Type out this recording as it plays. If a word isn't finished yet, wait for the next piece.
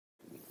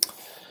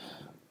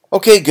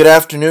Okay, good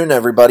afternoon,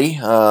 everybody.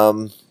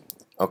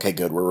 Okay,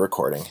 good, we're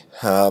recording.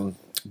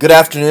 Good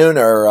afternoon,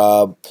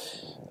 or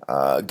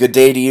good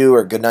day to you,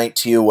 or good night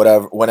to you,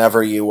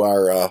 whenever you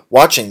are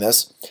watching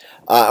this.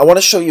 I want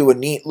to show you a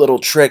neat little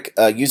trick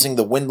using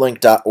the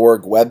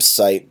winlink.org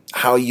website,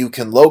 how you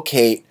can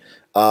locate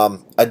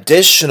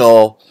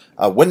additional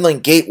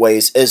Winlink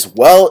gateways, as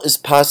well as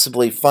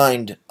possibly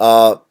find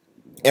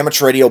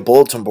amateur radio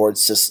bulletin board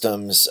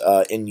systems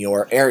in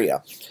your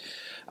area.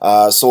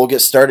 So we'll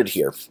get started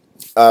here.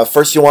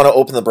 First, you want to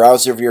open the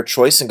browser of your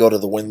choice and go to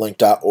the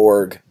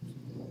winlink.org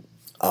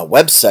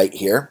website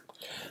here.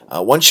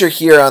 Once you're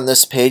here on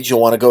this page,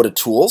 you'll want to go to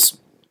Tools,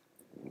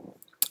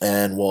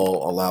 and we'll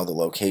allow the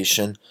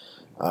location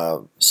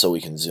so we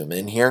can zoom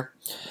in here.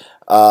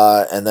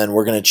 And then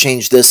we're going to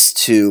change this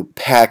to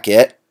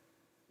Packet.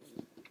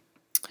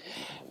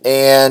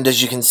 And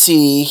as you can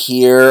see,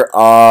 here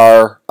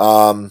are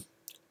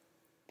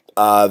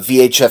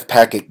VHF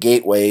packet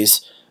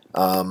gateways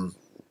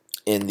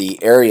in the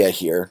area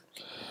here.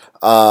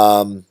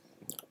 And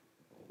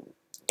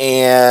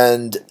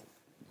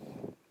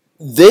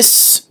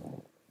this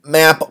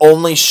map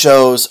only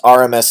shows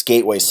RMS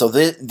gateways. So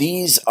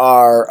these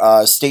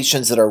are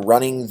stations that are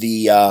running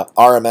the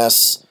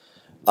RMS,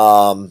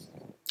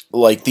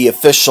 like the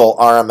official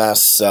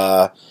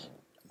RMS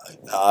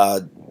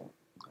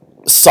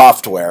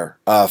software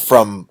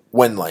from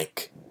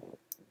Winlink.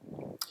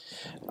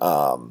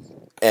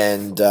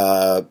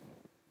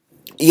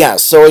 Yeah,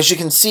 so as you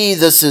can see,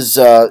 this is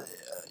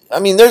I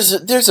mean, there's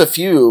a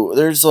few.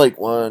 There's like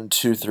 1,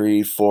 2,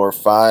 3, 4,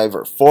 5,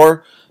 or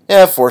 4.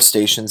 Yeah, 4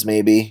 stations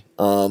maybe.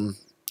 I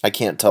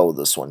can't tell with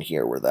this one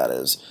here where that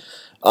is.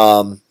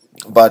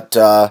 But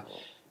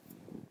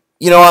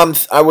you know,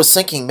 I was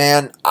thinking,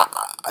 man,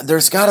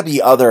 there's got to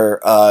be other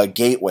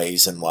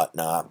gateways and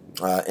whatnot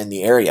in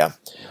the area.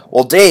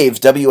 Well, Dave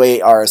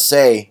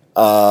WA8RSA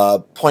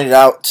pointed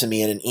out to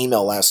me in an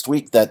email last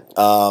week that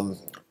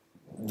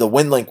the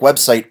Winlink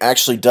website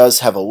actually does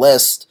have a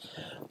list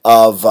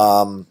of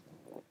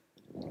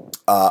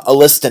a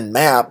list and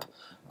map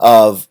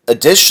of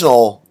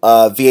additional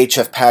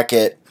VHF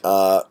packet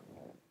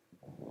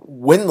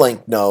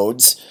Winlink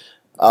nodes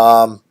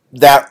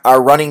that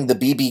are running the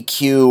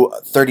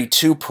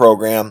BPQ32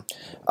 program,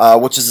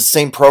 which is the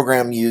same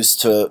program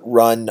used to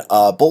run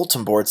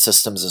bulletin board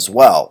systems as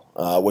well,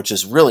 which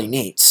is really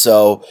neat.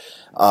 So,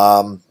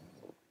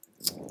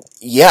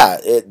 yeah,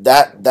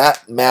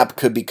 that map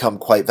could become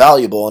quite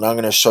valuable, and I'm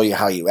going to show you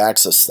how you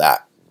access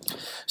that.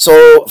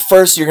 So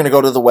first, you're going to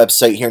go to the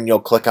website here, and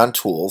you'll click on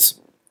Tools.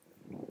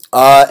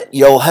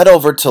 You'll head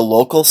over to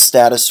Local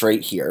Status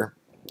right here,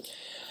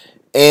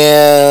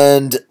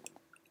 and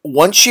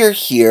once you're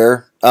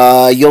here,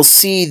 you'll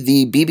see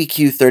the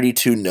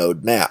BPQ32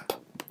 node map.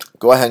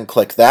 Go ahead and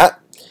click that,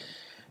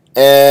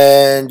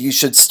 and you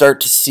should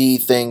start to see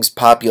things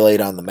populate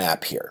on the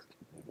map here.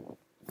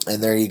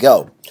 And there you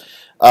go.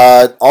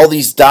 All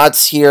these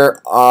dots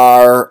here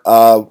are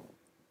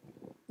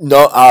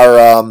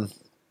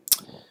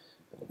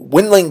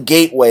Winlink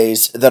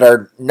gateways that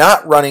are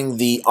not running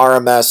the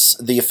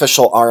RMS, the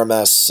official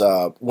RMS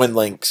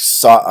Winlink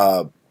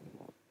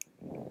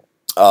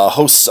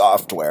host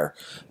software.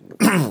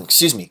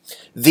 Excuse me.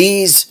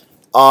 These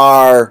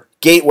are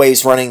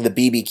gateways running the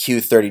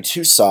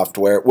BPQ32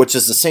 software, which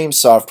is the same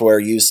software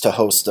used to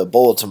host a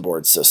bulletin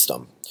board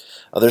system.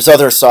 There's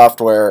other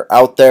software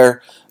out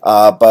there,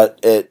 but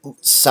it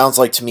sounds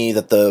like to me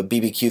that the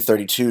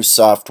BPQ32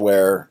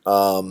 software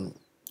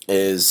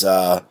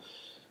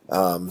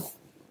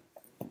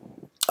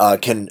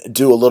can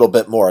do a little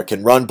bit more. It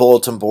can run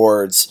bulletin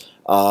boards,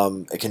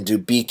 it can do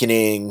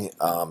beaconing,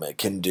 it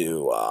can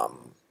do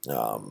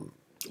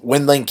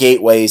Winlink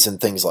gateways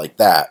and things like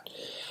that.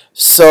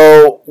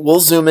 So we'll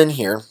zoom in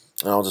here,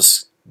 and I'll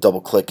just double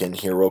click in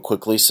here real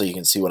quickly so you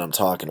can see what I'm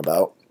talking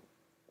about.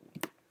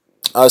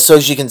 So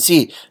as you can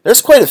see,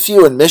 there's quite a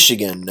few in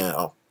Michigan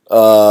now,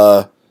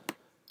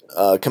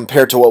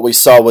 compared to what we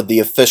saw with the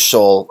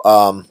official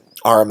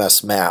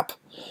RMS map.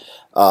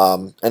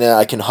 And then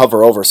I can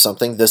hover over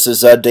something. This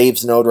is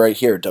Dave's node right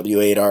here,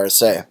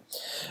 WA8RSA.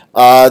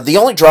 The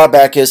only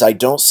drawback is I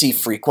don't see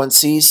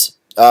frequencies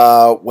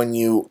when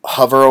you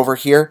hover over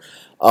here.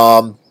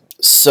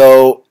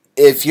 So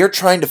if you're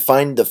trying to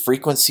find the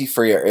frequency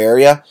for your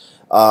area,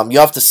 you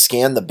have to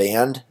scan the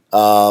band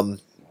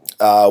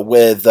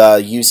with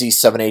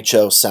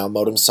UZ7HO sound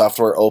modem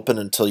software open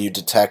until you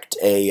detect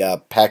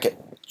a packet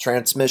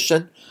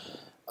transmission.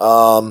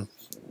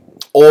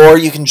 Or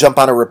you can jump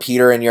on a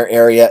repeater in your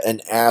area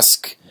and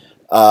ask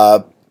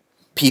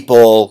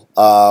people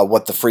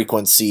what the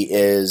frequency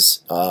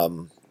is,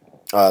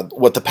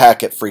 what the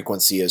packet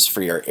frequency is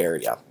for your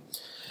area.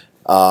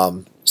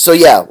 So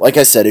yeah, like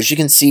I said, as you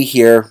can see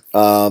here,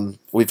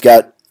 we've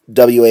got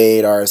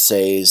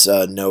WA8RSA's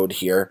node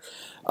here,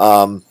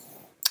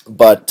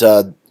 but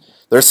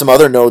there's some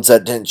other nodes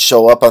that didn't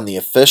show up on the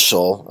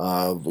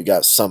official. We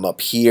got some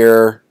up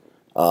here.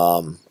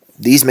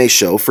 These may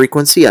show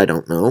frequency, I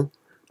don't know.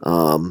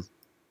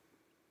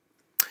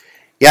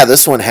 Yeah,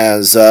 this one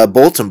has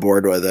bulletin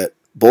board with it.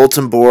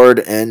 Bulletin board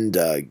and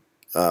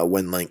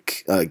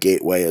Winlink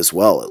gateway as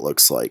well, it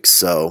looks like.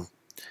 So,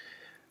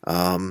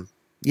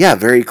 yeah,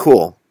 very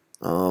cool.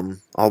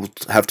 I'll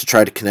have to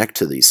try to connect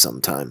to these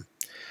sometime.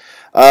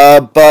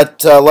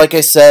 But like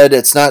I said,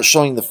 it's not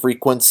showing the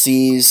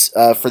frequencies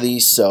for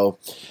these, so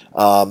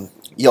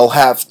you'll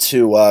have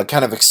to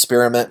kind of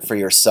experiment for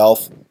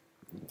yourself.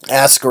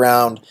 Ask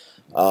around.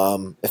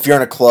 If you're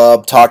in a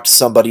club, talk to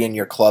somebody in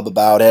your club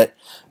about it.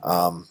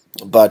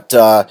 But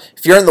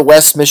if you're in the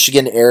West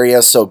Michigan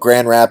area, so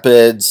Grand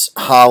Rapids,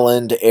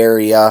 Holland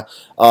area,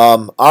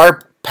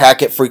 our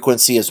packet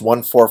frequency is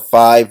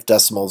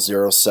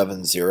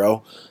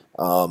 145.070.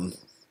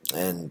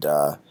 And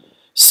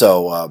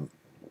so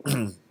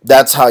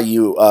that's how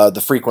you,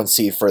 the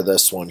frequency for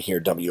this one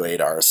here,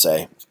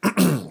 W8RSA.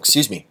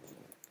 Excuse me.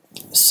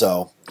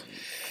 So,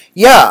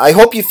 yeah, I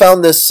hope you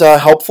found this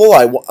helpful.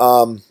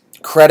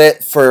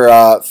 Credit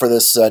for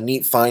this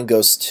neat find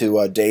goes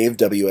to Dave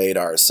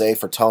WA8RSA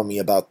for telling me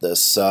about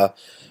this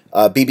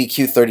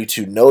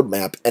BPQ32 node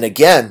map. And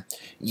again,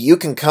 you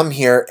can come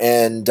here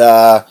and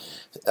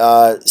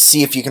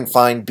see if you can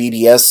find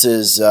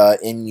BBSs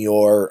in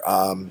your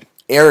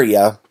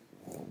area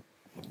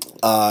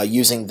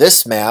using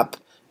this map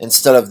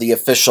instead of the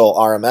official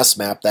RMS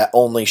map that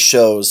only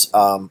shows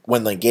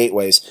Winlink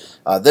gateways.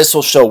 This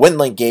will show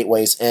Winlink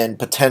gateways and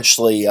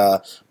potentially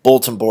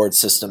bulletin board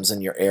systems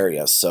in your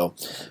area. So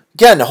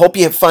again, I hope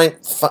you have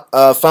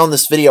found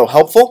this video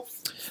helpful.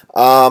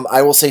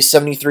 I will say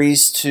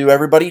 73s to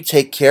everybody.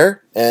 Take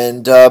care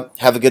and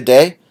have a good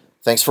day.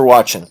 Thanks for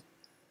watching.